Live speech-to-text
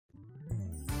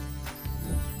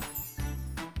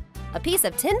A piece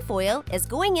of tinfoil is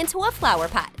going into a flower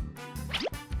pot.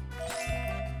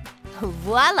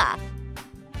 Voila!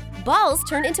 Balls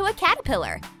turn into a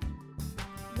caterpillar.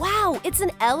 Wow, it's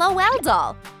an LOL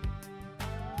doll.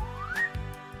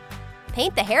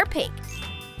 Paint the hair pink.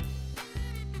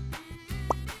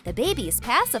 The baby's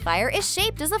pacifier is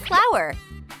shaped as a flower.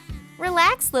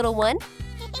 Relax, little one.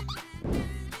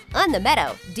 On the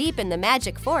meadow, deep in the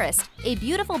magic forest, a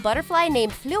beautiful butterfly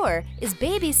named Fleur is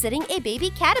babysitting a baby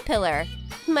caterpillar.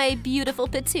 My beautiful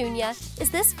Petunia,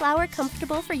 is this flower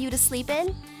comfortable for you to sleep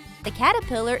in? The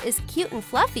caterpillar is cute and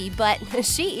fluffy, but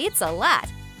she eats a lot.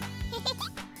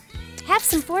 Have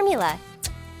some formula.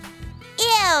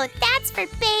 Ew, that's for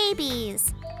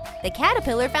babies. The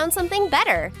caterpillar found something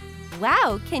better.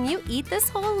 Wow, can you eat this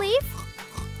whole leaf?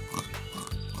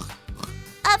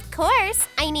 Of course,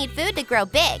 I need food to grow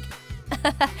big.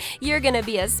 You're gonna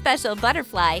be a special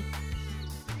butterfly.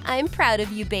 I'm proud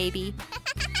of you, baby.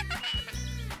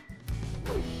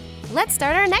 Let's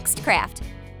start our next craft.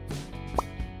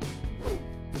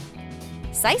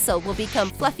 Sisal will become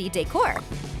fluffy decor.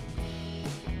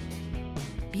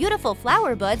 Beautiful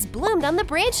flower buds bloomed on the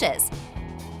branches.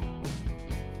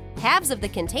 Halves of the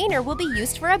container will be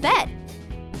used for a bed.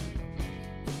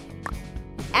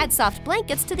 Add soft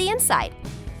blankets to the inside.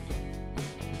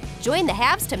 Join the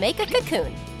halves to make a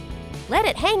cocoon. Let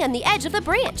it hang on the edge of the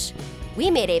branch. We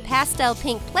made a pastel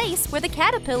pink place where the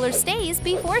caterpillar stays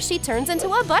before she turns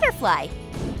into a butterfly.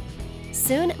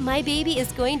 Soon, my baby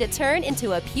is going to turn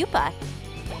into a pupa.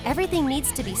 Everything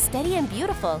needs to be steady and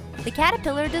beautiful. The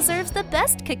caterpillar deserves the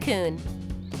best cocoon.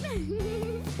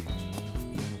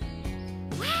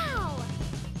 Wow!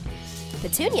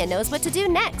 Petunia knows what to do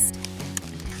next.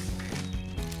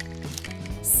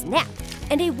 Snap!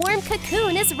 And a warm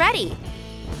cocoon is ready.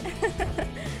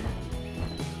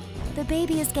 The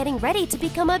baby is getting ready to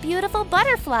become a beautiful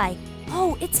butterfly.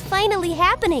 Oh, it's finally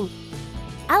happening.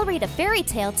 I'll read a fairy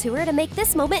tale to her to make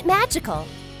this moment magical.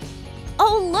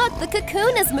 Oh, look, the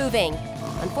cocoon is moving.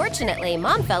 Unfortunately,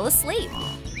 Mom fell asleep.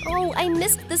 Oh, I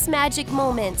missed this magic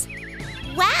moment.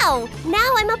 Wow,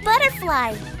 now I'm a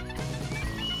butterfly.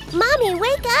 Mommy,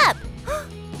 wake up!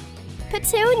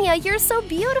 Petunia, you're so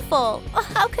beautiful. Oh,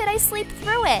 how could I sleep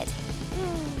through it?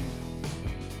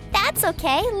 That's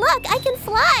okay. Look, I can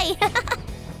fly.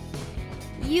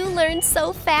 You learned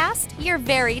so fast. You're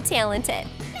very talented.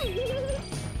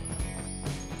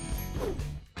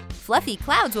 Fluffy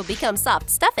clouds will become soft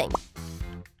stuffing.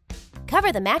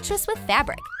 Cover the mattress with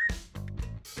fabric.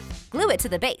 Glue it to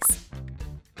the base.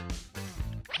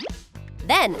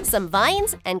 Then some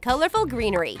vines and colorful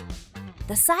greenery.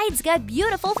 The sides got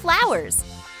beautiful flowers.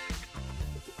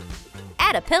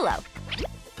 Add a pillow.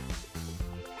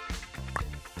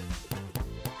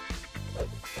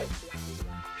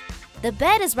 The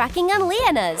bed is rocking on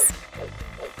lianas.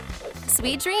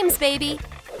 Sweet dreams, baby.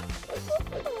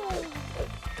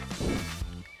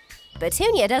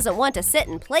 Petunia doesn't want to sit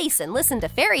in place and listen to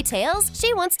fairy tales.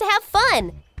 She wants to have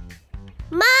fun.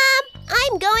 Mom,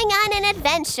 I'm going on an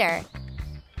adventure.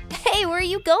 Hey, where are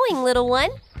you going, little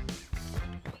one?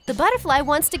 The butterfly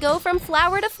wants to go from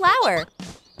flower to flower.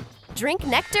 Drink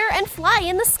nectar and fly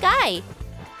in the sky.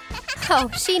 Oh,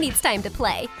 she needs time to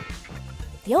play.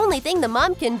 The only thing the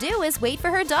mom can do is wait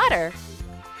for her daughter.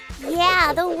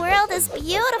 Yeah, the world is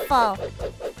beautiful.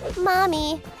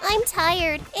 Mommy, I'm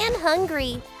tired and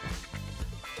hungry.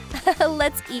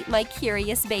 Let's eat, my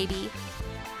curious baby.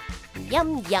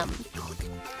 Yum, yum.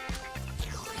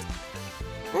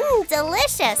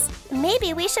 Delicious.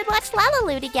 Maybe we should watch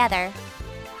LaLiLu together.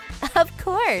 Of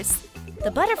course.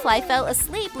 The butterfly fell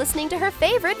asleep listening to her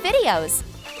favorite videos.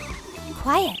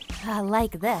 Quiet,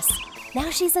 like this. Now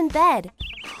she's in bed.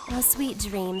 Oh, sweet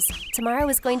dreams. Tomorrow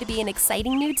is going to be an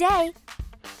exciting new day.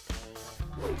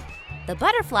 The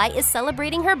butterfly is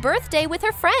celebrating her birthday with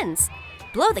her friends.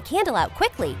 Blow the candle out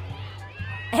quickly.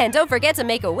 And don't forget to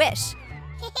make a wish.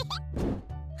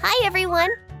 Hi, everyone.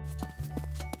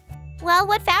 Well,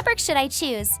 what fabric should I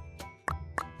choose?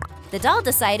 The doll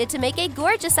decided to make a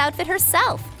gorgeous outfit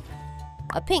herself.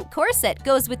 A pink corset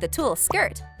goes with the tulle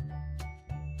skirt.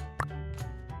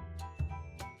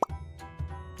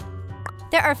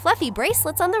 There are fluffy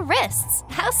bracelets on the wrists.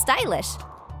 How stylish!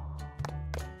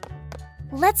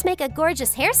 Let's make a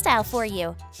gorgeous hairstyle for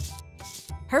you.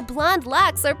 Her blonde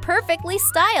locks are perfectly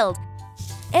styled.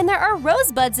 And there are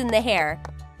rosebuds in the hair.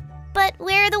 But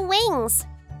where are the wings?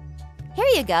 Here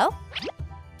you go.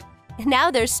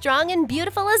 Now they're strong and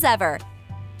beautiful as ever.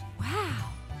 Wow!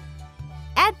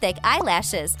 Add thick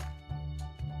eyelashes.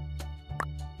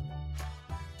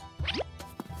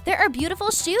 There are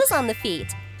beautiful shoes on the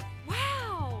feet.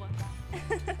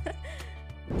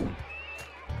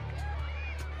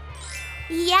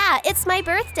 Yeah, it's my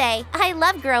birthday. I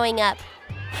love growing up.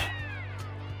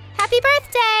 Happy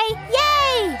birthday!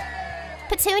 Yay!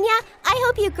 Petunia, I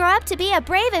hope you grow up to be a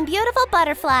brave and beautiful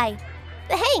butterfly.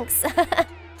 Thanks.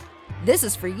 This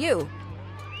is for you.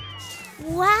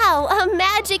 Wow, a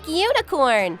magic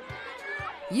unicorn.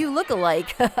 You look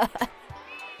alike.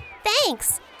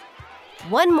 Thanks.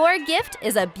 One more gift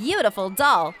is a beautiful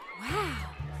doll. Wow.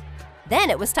 Then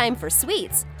it was time for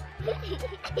sweets.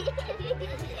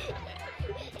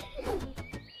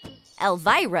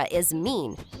 Elvira is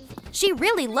mean. She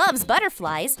really loves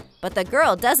butterflies, but the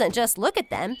girl doesn't just look at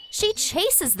them, she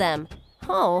chases them.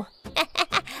 Oh.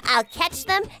 I'll catch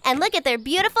them and look at their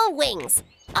beautiful wings.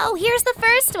 Oh, here's the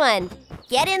first one.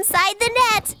 Get inside the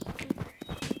net.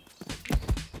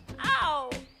 Ow!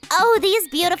 Oh, these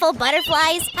beautiful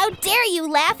butterflies. How dare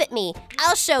you laugh at me?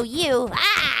 I'll show you.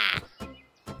 Ah!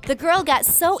 The girl got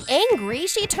so angry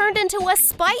she turned into a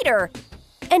spider.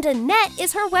 And a net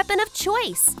is her weapon of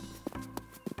choice.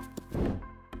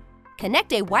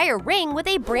 Connect a wire ring with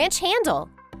a branch handle.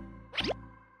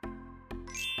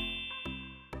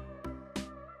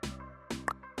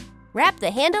 Wrap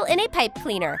the handle in a pipe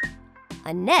cleaner.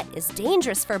 A net is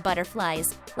dangerous for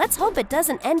butterflies. Let's hope it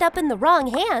doesn't end up in the wrong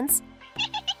hands.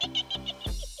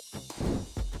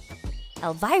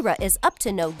 Elvira is up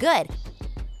to no good.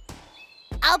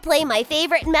 I'll play my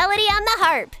favorite melody on the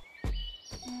harp.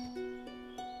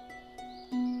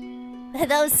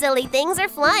 Those silly things are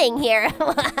flying here.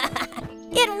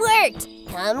 It worked!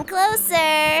 Come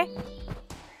closer.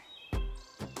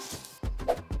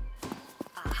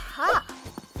 Aha!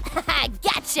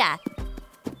 Gotcha!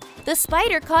 The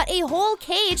spider caught a whole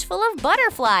cage full of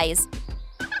butterflies.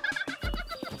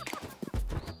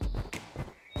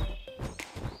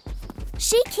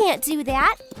 She can't do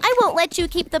that. I won't let you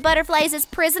keep the butterflies as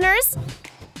prisoners.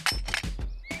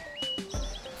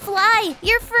 Fly,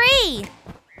 you're free!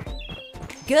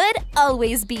 Good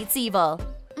always beats evil.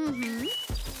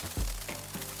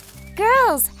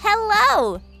 Girls,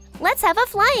 hello! Let's have a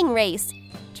flying race.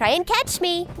 Try and catch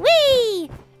me. Whee!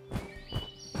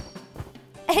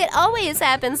 It always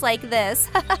happens like this.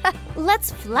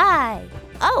 Let's fly.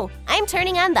 Oh, I'm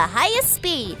turning on the highest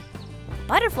speed.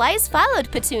 Butterflies followed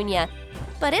Petunia,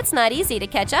 but it's not easy to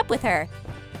catch up with her.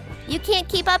 You can't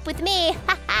keep up with me.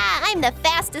 I'm the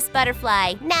fastest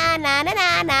butterfly. Na na na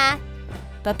na na.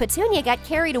 But Petunia got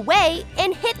carried away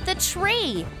and hit the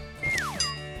tree.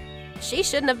 She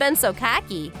shouldn't have been so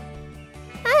cocky.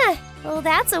 Well,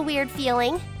 that's a weird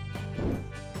feeling.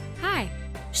 Hi.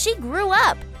 She grew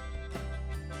up.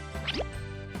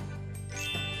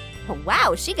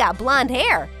 Wow, she got blonde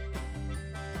hair.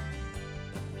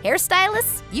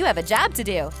 Hairstylists, you have a job to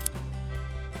do.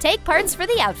 Take parts for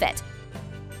the outfit.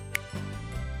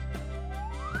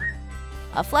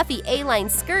 A fluffy A-line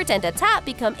skirt and a top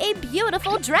become a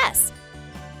beautiful dress.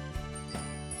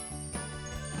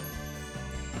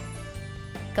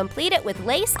 Complete it with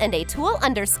lace and a tulle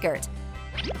underskirt.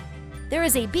 There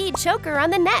is a bead choker on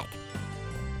the neck.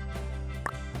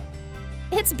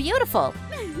 It's beautiful.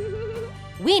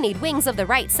 We need wings of the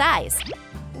right size.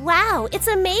 Wow, it's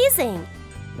amazing.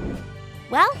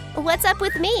 Well, what's up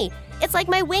with me? It's like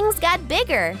my wings got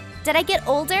bigger. Did I get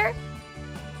older?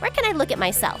 Where can I look at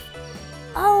myself?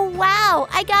 Oh, wow,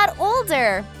 I got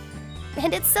older.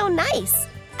 And it's so nice.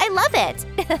 I love it.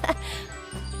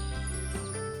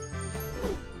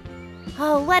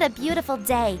 Oh, what a beautiful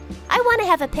day. I want to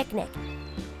have a picnic.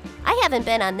 I haven't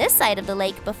been on this side of the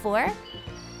lake before.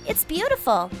 It's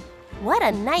beautiful. What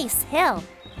a nice hill.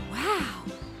 Wow.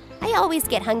 I always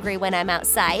get hungry when I'm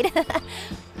outside.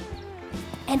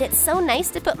 And it's so nice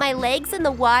to put my legs in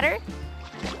the water.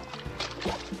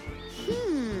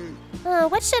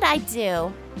 What should I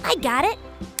do? I got it.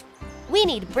 We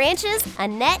need branches, a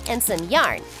net, and some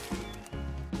yarn.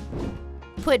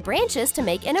 Put branches to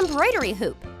make an embroidery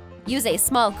hoop. Use a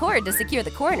small cord to secure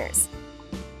the corners.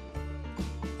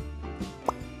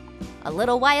 A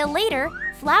little while later,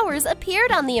 flowers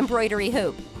appeared on the embroidery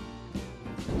hoop.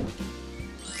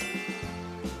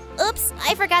 Oops,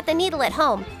 I forgot the needle at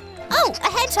home. Oh, a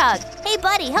hedgehog. Hey,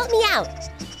 buddy, help me out.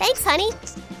 Thanks, honey.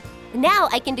 Now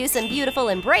I can do some beautiful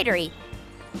embroidery.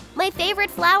 My favorite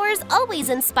flowers always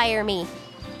inspire me.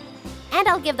 And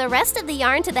I'll give the rest of the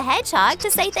yarn to the hedgehog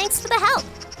to say thanks for the help.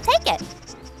 Take it.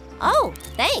 Oh,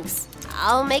 thanks.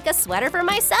 I'll make a sweater for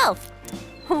myself.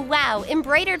 Wow,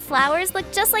 embroidered flowers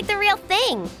look just like the real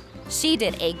thing. She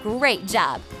did a great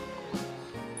job.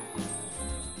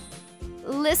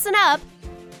 Listen up.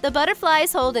 The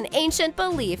butterflies hold an ancient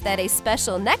belief that a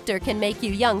special nectar can make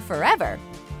you young forever.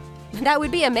 That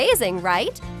would be amazing,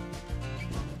 right?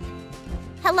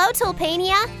 Hello,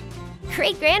 Tulpania.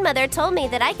 Great-grandmother told me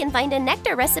that I can find a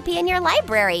nectar recipe in your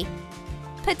library.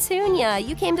 Petunia,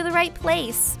 you came to the right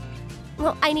place.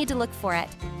 Well, I need to look for it.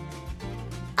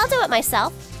 I'll do it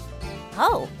myself.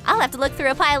 Oh, I'll have to look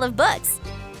through a pile of books.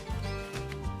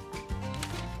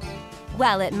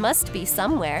 Well, it must be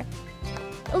somewhere.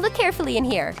 Look carefully in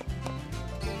here.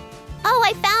 Oh,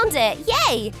 I found it!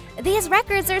 Yay! These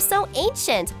records are so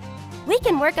ancient. We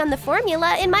can work on the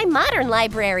formula in my modern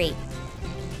library.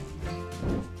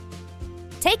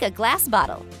 Take a glass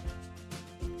bottle.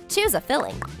 Choose a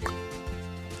filling.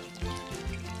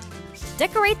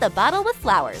 Decorate the bottle with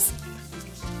flowers.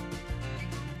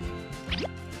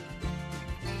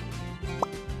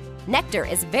 Nectar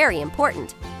is very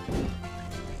important.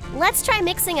 Let's try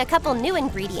mixing a couple new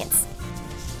ingredients.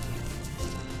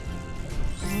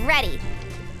 Ready!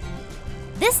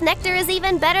 This nectar is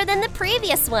even better than the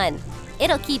previous one.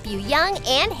 It'll keep you young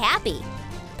and happy.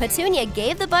 Petunia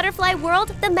gave the butterfly world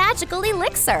the magical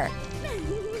elixir.